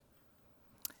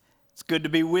good to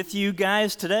be with you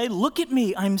guys today. Look at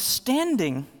me, I'm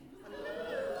standing.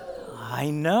 I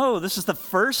know, this is the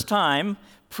first time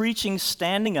preaching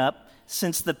standing up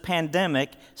since the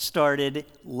pandemic started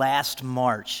last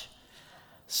March.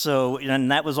 So,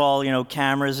 and that was all,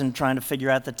 cameras and trying to figure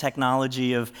out the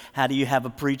technology of how do you have a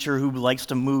preacher who likes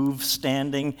to move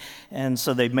standing, and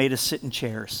so they made us sit in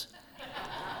chairs.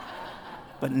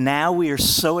 But now we are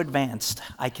so advanced,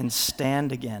 I can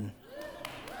stand again.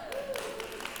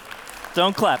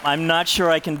 Don't clap. I'm not sure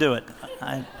I can do it.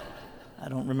 I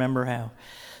don't remember how.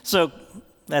 So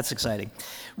that's exciting.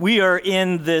 We are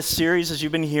in this series, as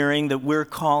you've been hearing, that we're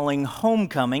calling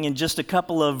Homecoming, and just a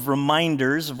couple of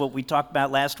reminders of what we talked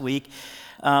about last week.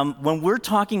 When we're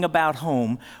talking about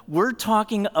home, we're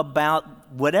talking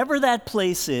about whatever that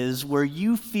place is where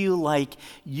you feel like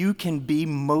you can be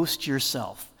most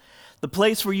yourself. The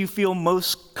place where you feel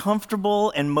most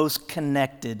comfortable and most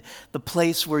connected. The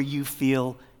place where you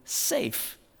feel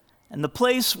safe. And the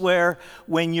place where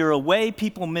when you're away,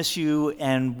 people miss you,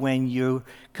 and when you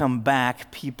come back,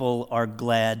 people are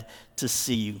glad to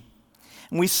see you.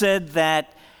 And we said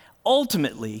that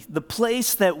ultimately, the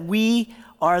place that we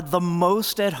are the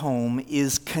most at home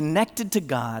is connected to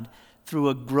God through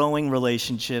a growing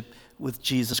relationship with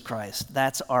Jesus Christ.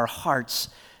 That's our heart's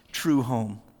true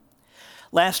home.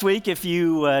 Last week, if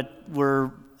you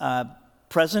were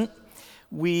present,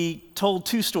 we told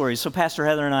two stories. So Pastor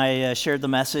Heather and I shared the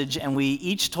message, and we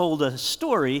each told a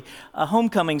story, a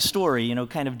homecoming story,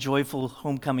 kind of joyful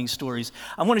homecoming stories.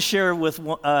 I want to share with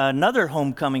another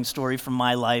homecoming story from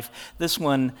my life, this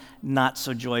one not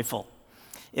so joyful.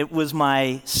 It was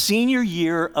my senior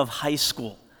year of high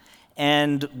school,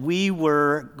 and we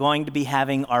were going to be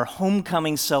having our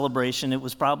homecoming celebration. It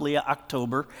was probably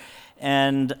October,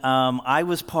 and I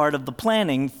was part of the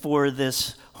planning for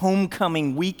this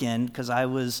homecoming weekend because I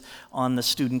was on the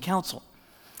student council.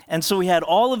 And so we had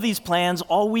all of these plans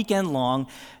all weekend long,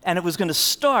 and it was going to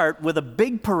start with a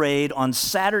big parade on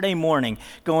Saturday morning,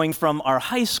 going from our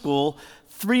high school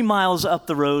 3 miles up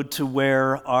the road to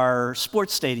where our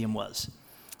sports stadium was.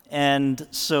 And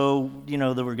so, there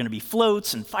were going to be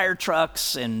floats and fire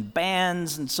trucks and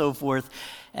bands and so forth.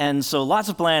 And so lots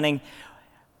of planning.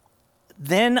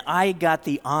 Then I got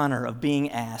the honor of being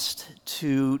asked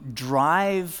to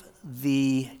drive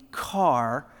the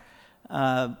car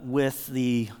with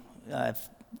the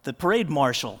parade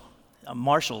marshal.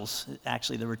 Marshals,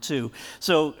 actually, there were two.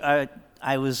 So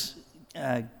I was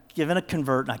I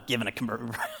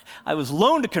was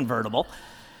loaned a convertible.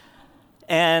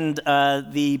 And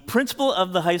the principal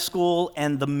of the high school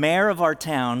and the mayor of our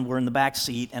town were in the back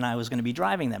seat, and I was going to be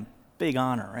driving them. Big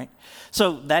honor, right?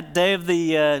 So that day of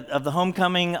the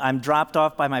homecoming, I'm dropped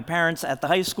off by my parents at the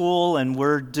high school, and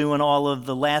we're doing all of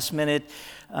the last-minute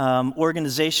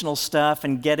organizational stuff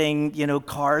and getting,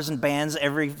 cars and bands,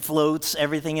 floats,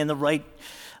 everything in the right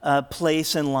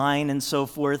place and line and so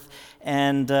forth.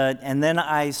 And then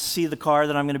I see the car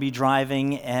that I'm going to be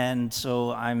driving, and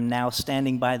so I'm now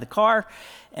standing by the car,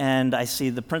 and I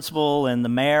see the principal and the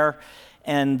mayor,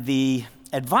 and the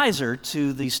advisor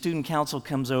to the student council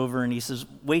comes over, and he says,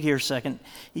 "Wait here a second."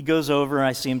 He goes over,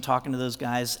 I see him talking to those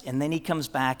guys, and then he comes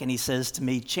back and he says to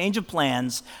me, "Change of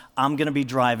plans, I'm going to be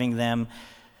driving them."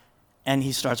 And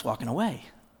he starts walking away.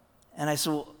 And I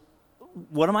said, "Well,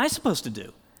 what am I supposed to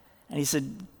do?" And he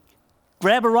said,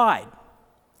 "Grab a ride."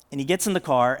 And he gets in the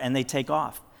car, and they take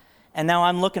off. And now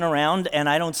I'm looking around, and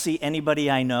I don't see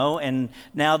anybody I know, and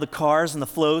now the cars and the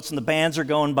floats and the bands are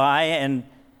going by, and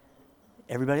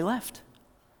everybody left.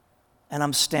 And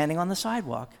I'm standing on the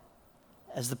sidewalk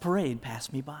as the parade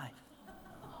passed me by.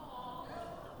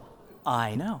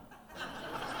 I know.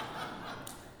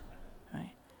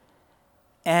 Right?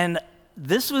 And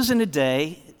this was in a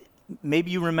day,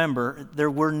 maybe you remember, there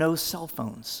were no cell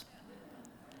phones.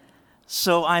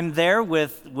 So I'm there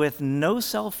with no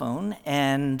cell phone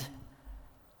and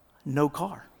no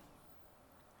car.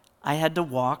 I had to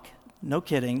walk, no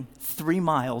kidding, 3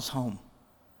 miles home.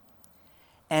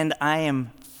 And I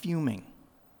am fuming,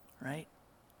 right?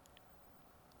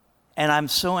 And I'm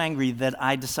so angry that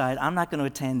I decide I'm not going to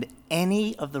attend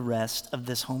any of the rest of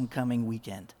this homecoming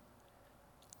weekend.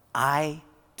 I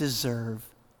deserve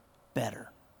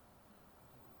better.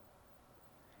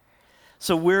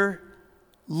 So we're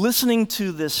listening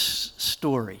to this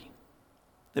story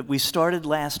that we started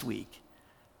last week,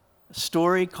 a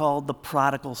story called The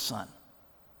Prodigal Son.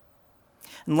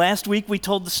 And last week we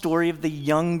told the story of the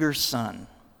younger son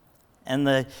and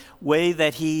the way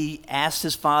that he asks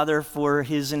his father for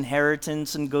his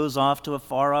inheritance and goes off to a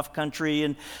far-off country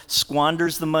and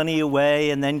squanders the money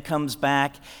away and then comes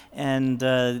back, and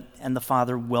the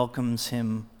father welcomes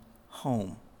him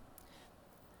home.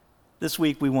 This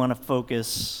week we want to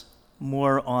focus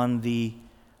more on the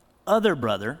other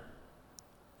brother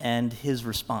and his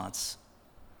response.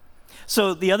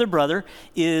 So the other brother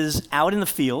is out in the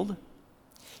field.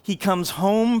 He comes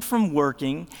home from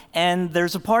working, and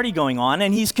there's a party going on,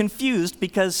 and he's confused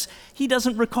because he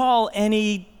doesn't recall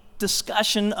any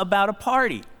discussion about a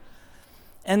party.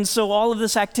 And so all of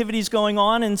this activity is going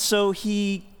on, and so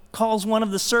he calls one of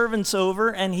the servants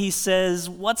over, and he says,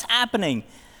 "What's happening?"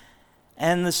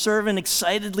 And the servant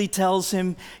excitedly tells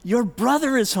him, "Your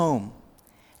brother is home,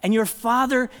 and your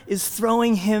father is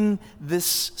throwing him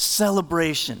this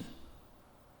celebration."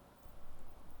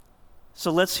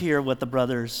 So let's hear what the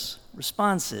brother's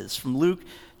response is. From Luke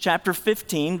chapter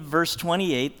 15, verse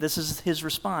 28, this is his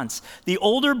response. The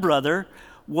older brother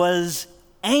was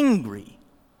angry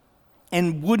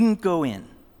and wouldn't go in.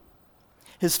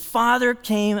 His father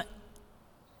came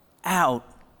out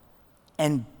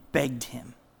and begged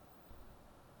him.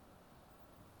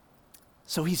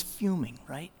 So he's fuming,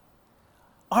 right?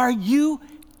 Are you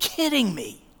kidding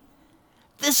me?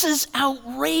 This is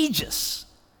outrageous.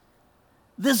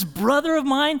 This brother of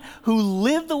mine who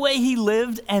lived the way he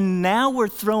lived, and now we're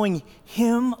throwing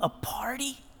him a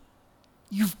party?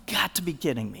 You've got to be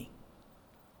kidding me.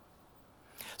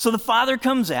 So the father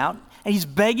comes out, and he's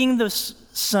begging the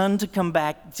son to come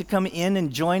in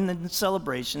and join the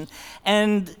celebration,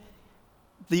 and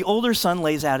the older son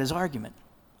lays out his argument.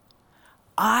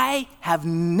 I have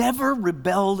never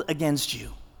rebelled against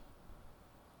you.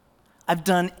 I've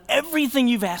done everything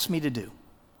you've asked me to do.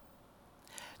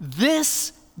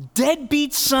 This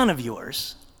deadbeat son of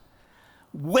yours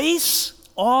wastes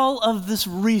all of this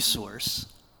resource,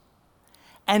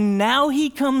 and now he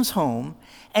comes home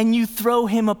and you throw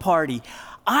him a party.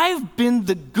 I've been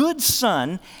the good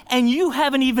son, and you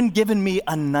haven't even given me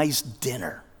a nice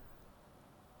dinner.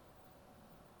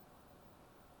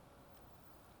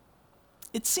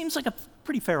 It seems like a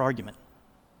pretty fair argument,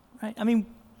 right? I mean,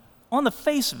 on the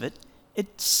face of it,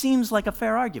 it seems like a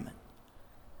fair argument.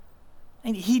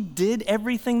 And he did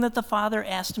everything that the father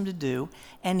asked him to do,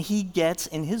 and he gets,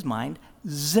 in his mind,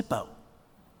 Zippo.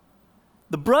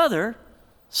 The brother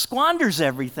squanders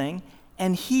everything,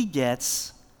 and he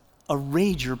gets a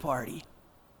rager party.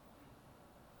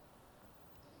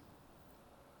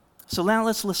 So now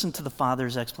let's listen to the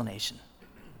father's explanation.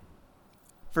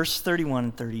 Verse 31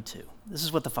 and 32. This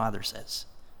is what the father says.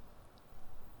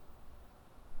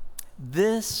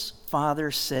 His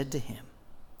father said to him,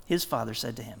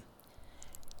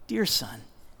 "Dear son,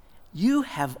 you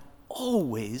have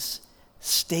always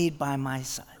stayed by my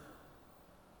side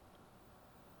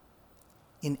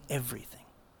in everything.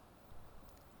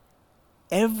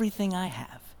 Everything I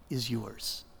have is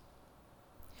yours.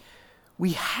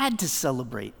 We had to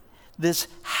celebrate this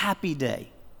happy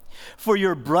day, for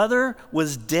your brother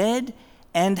was dead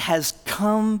and has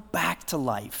come back to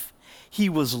life. He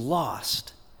was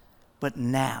lost, but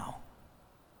now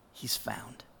he's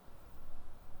found."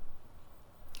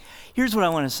 Here's what I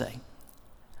want to say.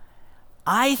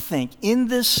 I think in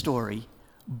this story,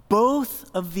 both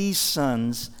of these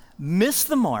sons miss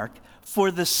the mark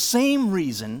for the same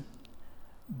reason,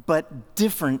 but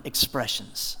different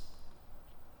expressions.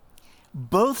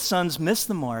 Both sons miss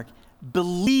the mark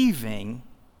believing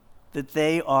that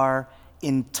they are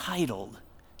entitled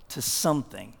to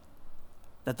something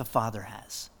that the Father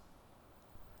has.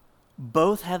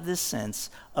 Both have this sense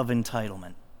of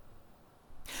entitlement.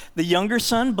 The younger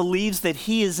son believes that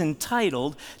he is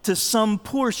entitled to some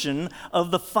portion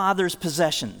of the Father's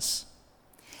possessions,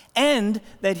 and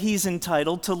that he's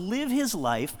entitled to live his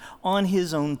life on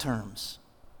his own terms.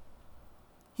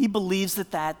 He believes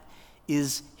that that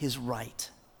is his right.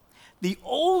 The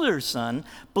older son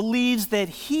believes that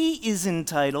he is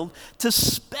entitled to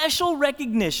special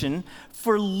recognition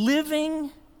for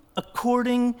living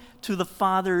according to the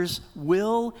Father's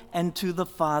will and to the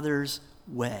Father's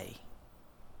way.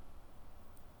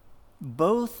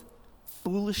 Both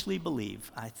foolishly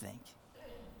believe, I think,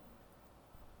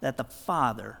 that the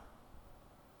Father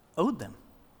owed them.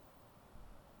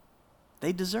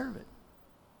 They deserve it.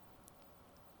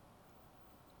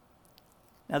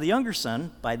 Now, the younger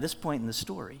son, by this point in the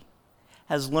story,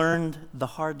 has learned the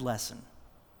hard lesson.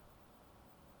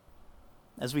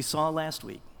 As we saw last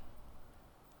week,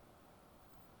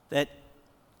 that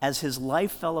as his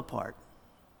life fell apart,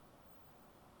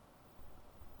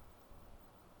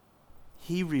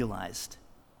 he realized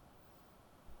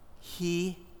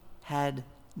he had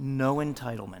no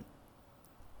entitlement.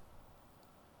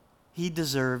 He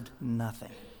deserved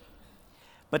nothing,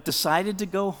 but decided to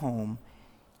go home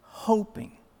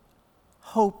hoping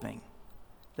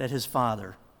that his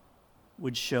father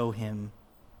would show him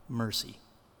mercy.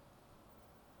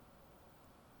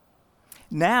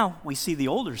 Now we see the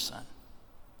older son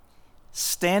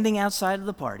standing outside of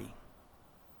the party,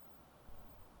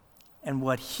 and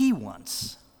what he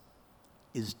wants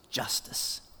is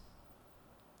justice.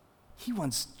 He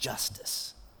wants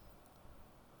justice.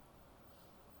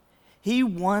 He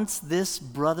wants this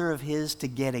brother of his to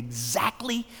get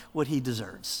exactly what he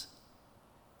deserves,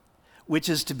 which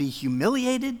is to be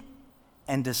humiliated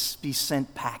and to be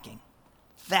sent packing.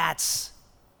 That's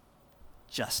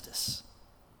justice.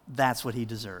 That's what he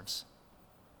deserves.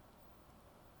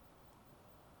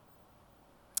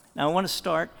 Now, I want to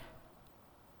start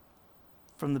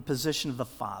from the position of the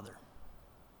father,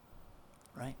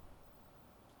 right?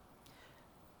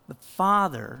 The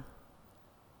father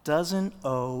doesn't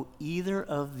owe either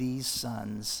of these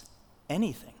sons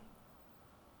anything.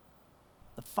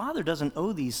 The father doesn't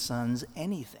owe these sons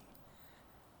anything.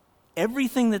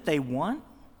 Everything that they want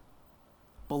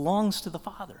belongs to the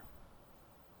father.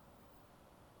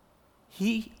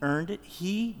 He earned it,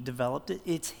 he developed it,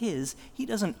 it's his. He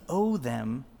doesn't owe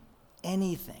them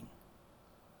anything.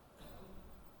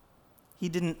 He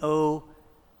didn't owe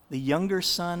the younger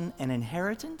son an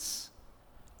inheritance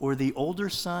or the older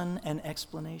son an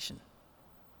explanation.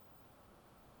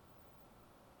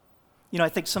 You know, I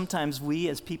think sometimes we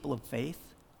as people of faith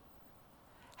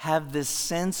have this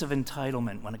sense of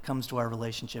entitlement when it comes to our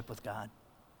relationship with God.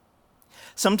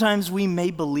 Sometimes we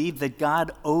may believe that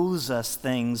God owes us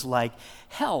things like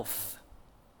health,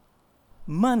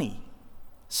 money,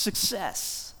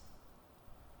 success,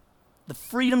 the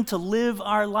freedom to live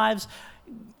our lives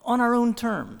on our own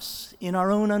terms, in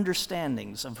our own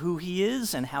understandings of who he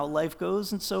is and how life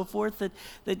goes and so forth,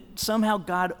 that somehow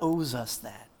God owes us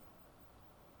that.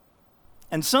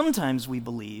 And sometimes we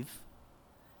believe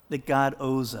that God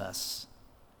owes us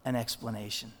an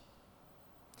explanation.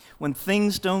 When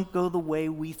things don't go the way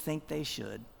we think they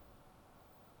should,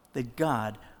 that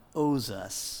God owes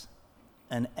us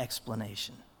an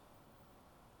explanation.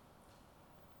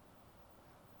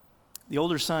 The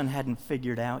older son hadn't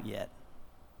figured out yet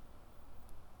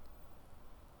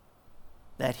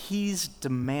that he's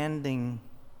demanding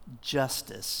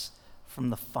justice from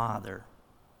the father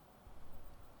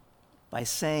by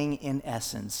saying, in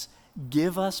essence,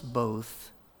 give us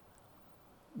both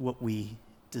what we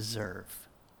deserve,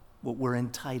 what we're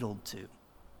entitled to.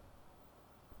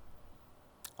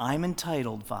 I'm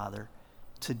entitled, Father,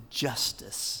 to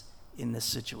justice in this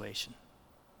situation.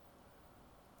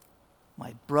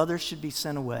 My brother should be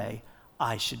sent away.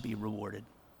 I should be rewarded.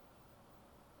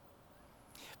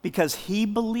 Because he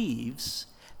believes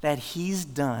that he's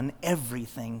done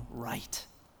everything right.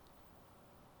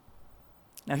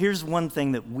 Now, here's one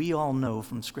thing that we all know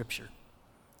from Scripture.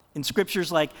 In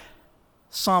Scriptures like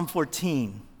Psalm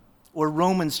 14 or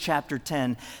Romans chapter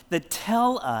 10 that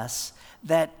tell us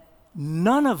that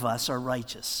none of us are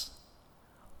righteous.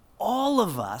 All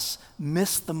of us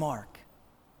miss the mark.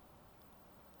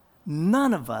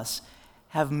 None of us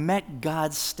have met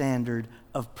God's standard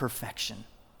of perfection.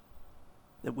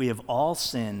 That we have all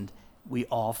sinned, we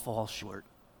all fall short.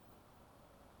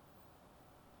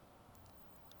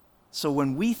 So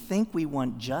when we think we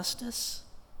want justice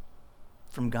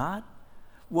from God,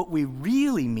 what we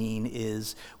really mean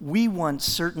is we want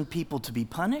certain people to be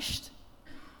punished,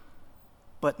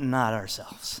 but not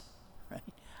ourselves. Right?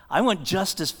 I want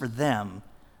justice for them,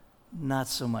 not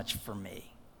so much for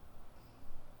me.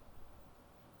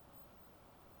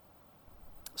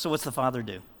 So what's the father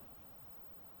do?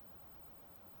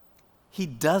 He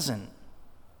doesn't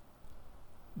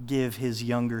give his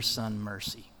younger son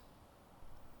mercy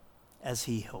as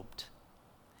he hoped.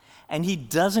 And he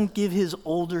doesn't give his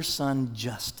older son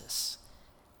justice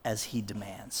as he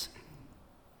demands.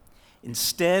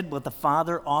 Instead, what the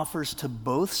father offers to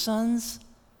both sons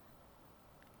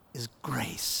is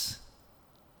grace.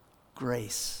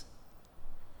 Grace.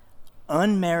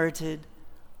 Unmerited,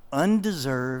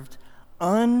 undeserved,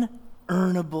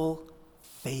 unearnable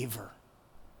favor.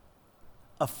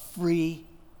 A free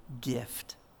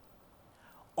gift.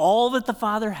 All that the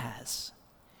Father has,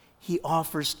 he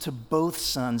offers to both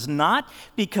sons, not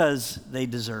because they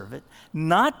deserve it,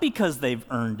 not because they've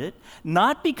earned it,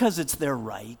 not because it's their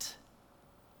right,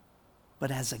 but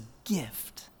as a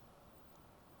gift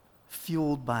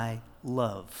fueled by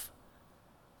love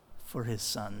for his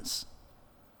sons.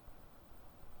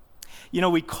 You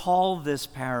know, we call this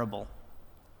parable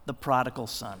the prodigal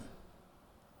son.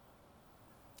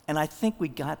 And I think we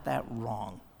got that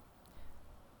wrong.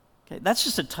 Okay, that's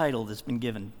just a title that's been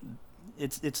given.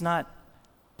 It's not,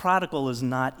 prodigal is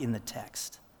not in the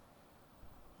text,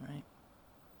 right?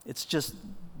 It's just,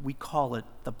 we call it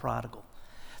the prodigal.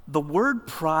 The word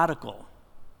prodigal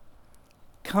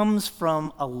comes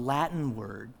from a Latin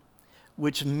word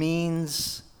which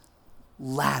means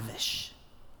lavish.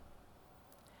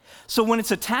 So when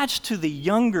it's attached to the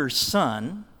younger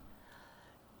son,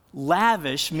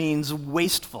 lavish means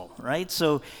wasteful, right?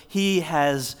 So he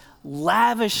has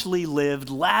lavishly lived,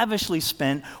 lavishly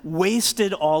spent,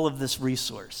 wasted all of this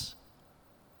resource.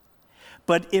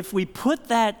 But if we put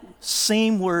that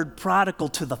same word prodigal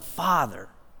to the father,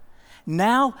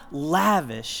 now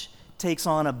lavish takes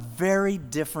on a very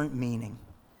different meaning.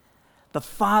 The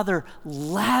father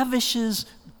lavishes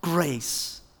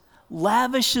grace,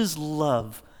 lavishes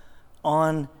love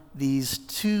on these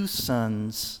two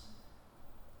sons,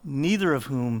 neither of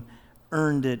whom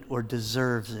earned it or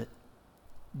deserves it,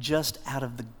 just out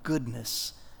of the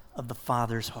goodness of the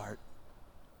Father's heart.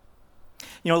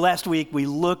 You know, last week we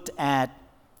looked at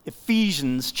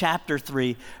Ephesians chapter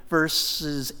 3,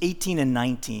 verses 18 and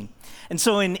 19. And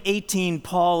so in 18,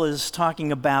 Paul is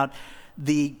talking about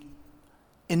the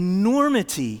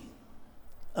enormity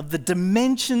of the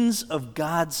dimensions of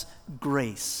God's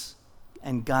grace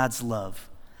and God's love.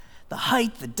 The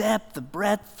height, the depth, the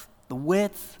breadth, the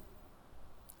width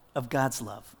of God's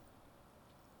love.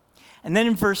 And then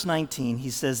in verse 19, he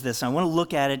says this. I want to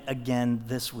look at it again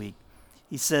this week.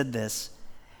 He said this,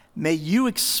 "May you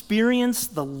experience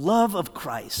the love of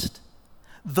Christ,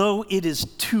 though it is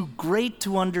too great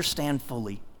to understand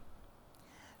fully.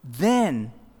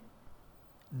 Then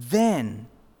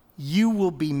you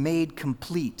will be made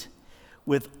complete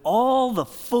with all the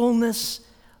fullness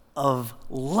of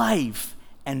life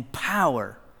and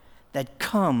power that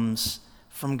comes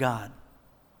from God."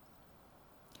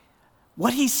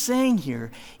 What he's saying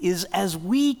here is as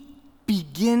we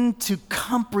begin to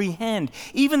comprehend,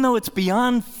 even though it's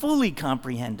beyond fully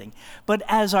comprehending, but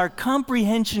as our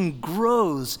comprehension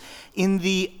grows in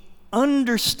the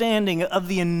understanding of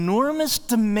the enormous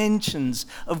dimensions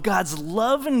of God's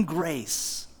love and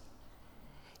grace,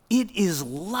 it is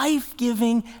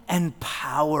life-giving and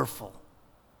powerful.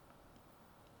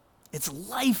 It's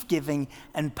life-giving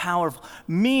and powerful,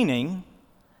 meaning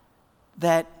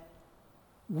that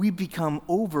we become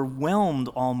overwhelmed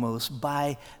almost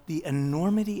by the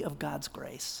enormity of God's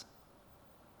grace.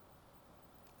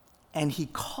 And he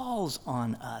calls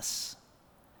on us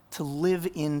to live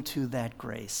into that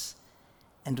grace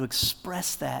and to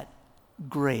express that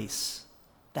grace,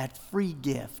 that free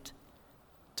gift,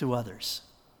 to others.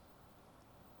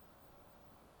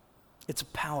 It's a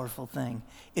powerful thing.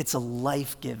 It's a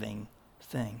life-giving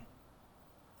thing.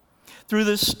 Through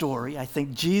this story, I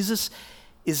think Jesus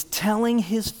is telling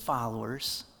his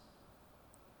followers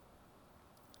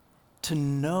to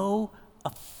know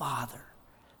a Father,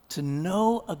 to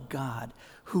know a God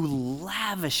who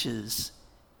lavishes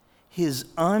his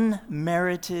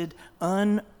unmerited,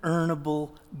 unearnable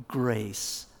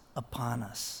grace upon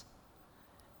us,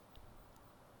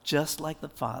 just like the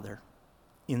Father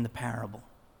in the parable.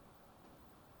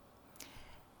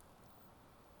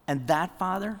 And that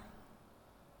Father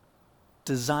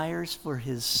desires for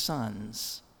his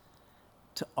sons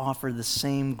to offer the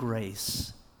same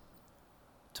grace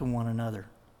to one another.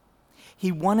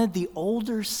 He wanted the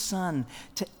older son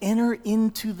to enter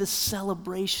into the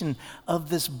celebration of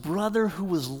this brother who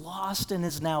was lost and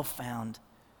is now found,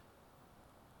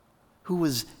 who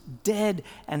was dead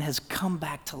and has come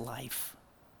back to life.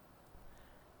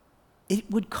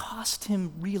 It would cost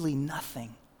him really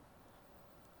nothing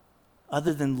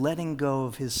other than letting go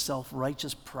of his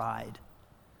self-righteous pride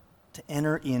to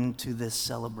enter into this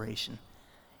celebration.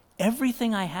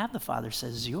 Everything I have, the Father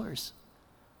says, is yours.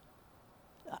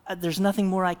 There's nothing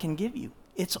more I can give you.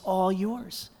 It's all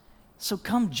yours. So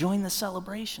come join the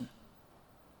celebration.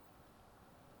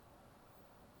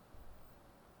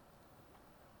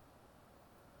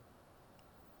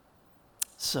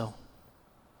 So,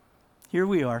 here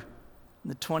we are in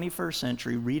the 21st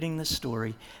century reading this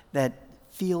story that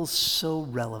feels so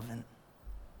relevant.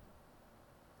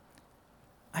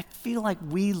 I feel like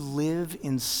we live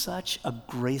in such a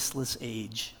graceless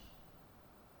age.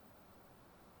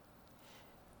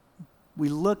 We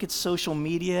look at social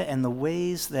media and the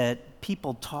ways that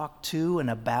people talk to and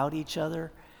about each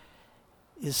other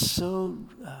is so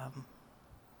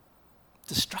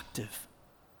destructive.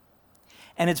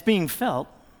 And it's being felt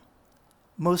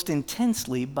most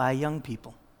intensely by young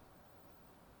people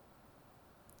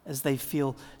as they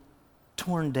feel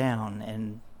torn down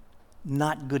and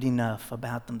not good enough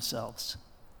about themselves.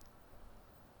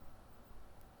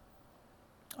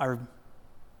 Our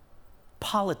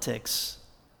politics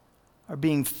are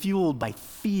being fueled by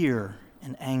fear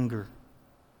and anger.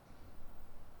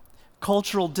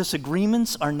 Cultural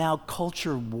disagreements are now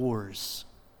culture wars.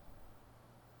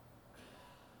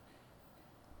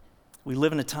 We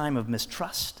live in a time of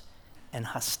mistrust and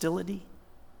hostility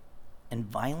and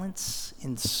violence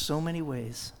in so many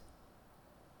ways.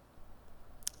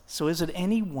 So is it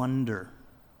any wonder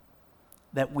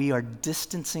that we are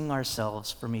distancing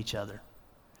ourselves from each other?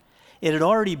 It had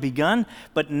already begun,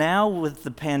 but now with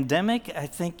the pandemic, I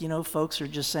think, folks are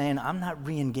just saying, I'm not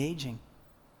re-engaging.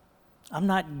 I'm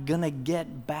not going to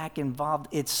get back involved.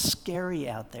 It's scary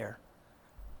out there.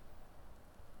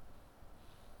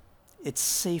 It's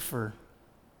safer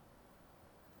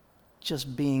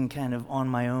just being kind of on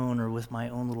my own or with my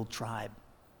own little tribe.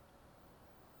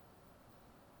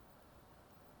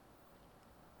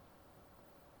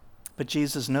 But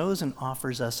Jesus knows and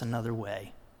offers us another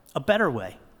way, a better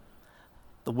way,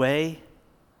 the way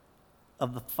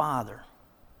of the Father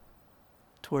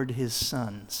toward his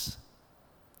sons.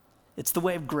 It's the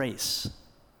way of grace.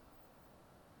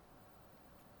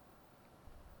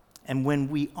 And when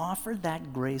we offer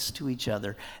that grace to each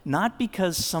other, not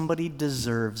because somebody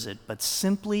deserves it, but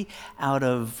simply out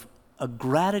of a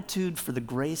gratitude for the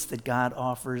grace that God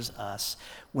offers us,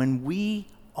 when we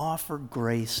offer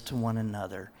grace to one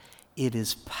another, it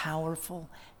is powerful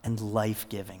and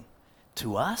life-giving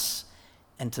to us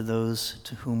and to those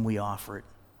to whom we offer it.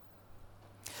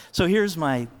 So here's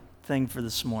my thing for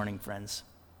this morning, friends.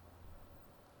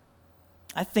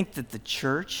 I think that the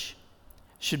church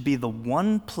should be the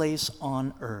one place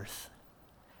on earth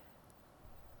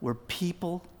where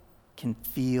people can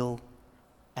feel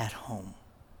at home.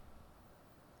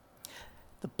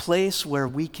 The place where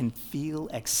we can feel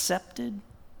accepted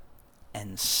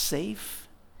and safe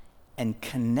and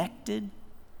connected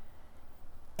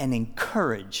and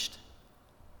encouraged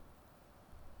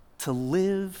to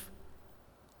live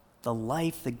the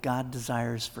life that God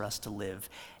desires for us to live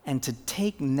and to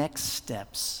take next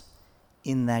steps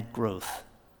in that growth.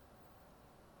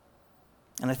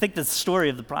 And I think the story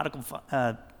of the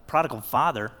prodigal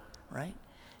father, right,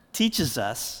 teaches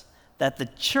us that the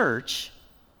church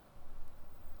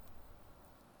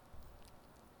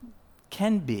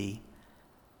can be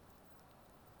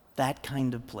that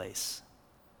kind of place.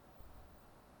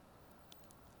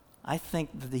 I think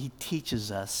that he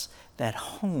teaches us that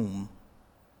home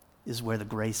is where the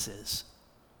grace is.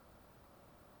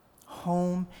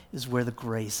 Home is where the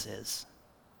grace is.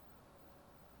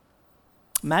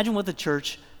 Imagine what the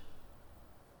church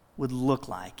would look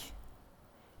like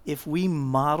if we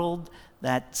modeled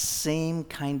that same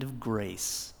kind of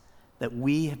grace that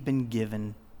we have been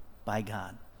given by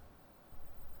God.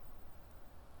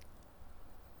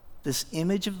 This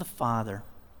image of the Father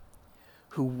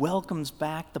who welcomes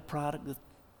back the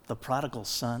prodigal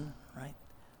son, right?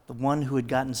 The one who had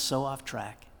gotten so off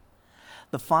track.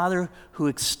 The Father who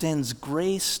extends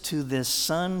grace to this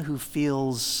son who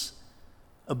feels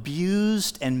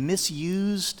abused and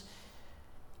misused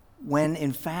when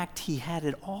in fact he had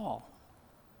it all.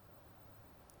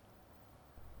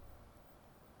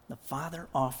 The Father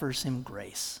offers him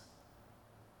grace.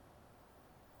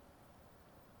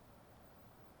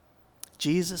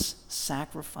 Jesus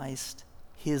sacrificed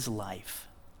his life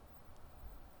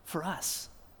for us,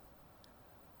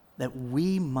 that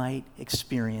we might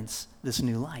experience this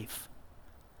new life.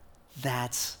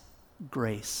 That's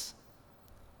grace.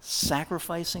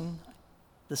 Sacrificing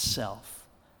the self,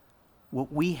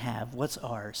 what we have, what's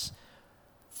ours,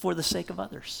 for the sake of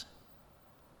others.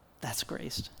 That's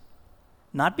grace.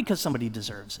 Not because somebody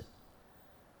deserves it,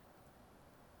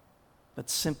 but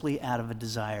simply out of a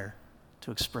desire to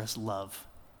express love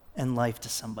and life to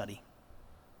somebody.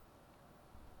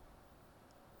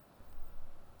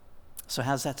 So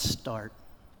how's that start?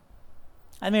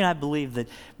 I mean, I believe that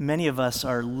many of us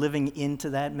are living into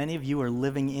that. Many of you are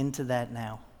living into that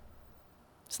now.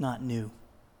 It's not new.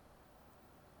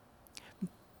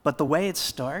 But the way it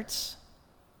starts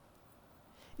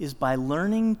is by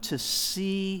learning to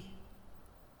see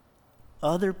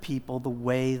other people the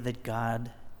way that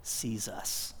God sees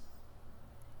us.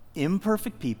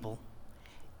 Imperfect people,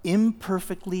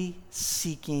 imperfectly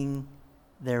seeking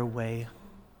their way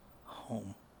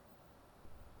home.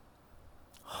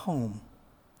 Home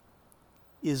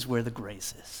is where the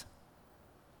grace is.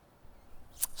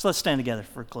 So let's stand together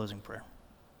for a closing prayer.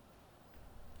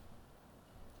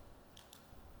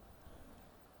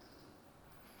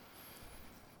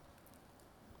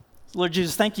 Lord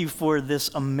Jesus, thank you for this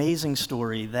amazing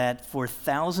story that for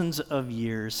thousands of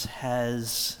years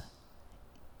has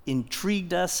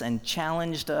intrigued us and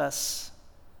challenged us,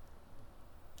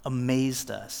 amazed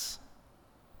us,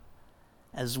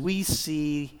 as we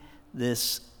see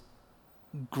this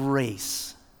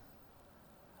grace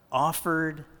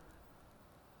offered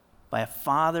by a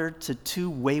father to two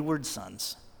wayward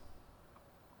sons.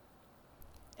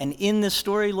 And in this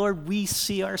story, Lord, we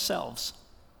see ourselves.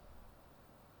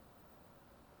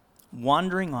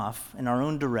 wandering off in our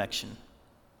own direction,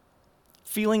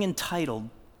 feeling entitled,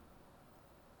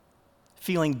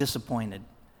 feeling disappointed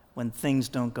when things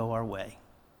don't go our way,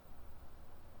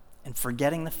 and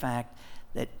forgetting the fact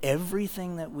that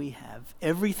everything that we have,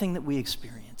 everything that we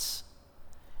experience,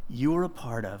 you're a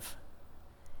part of,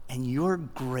 and your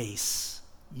grace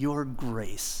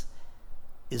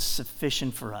is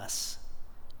sufficient for us,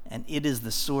 and it is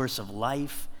the source of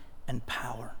life and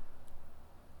power.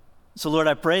 So Lord,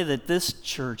 I pray that this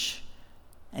church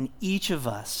and each of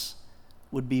us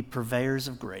would be purveyors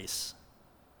of grace,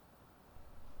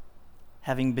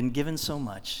 having been given so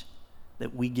much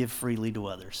that we give freely to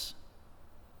others.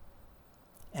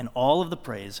 And all of the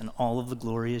praise and all of the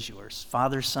glory is yours,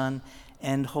 Father, Son,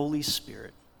 and Holy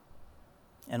Spirit.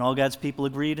 And all God's people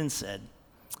agreed and said,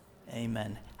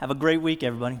 amen. Have a great week,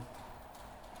 everybody.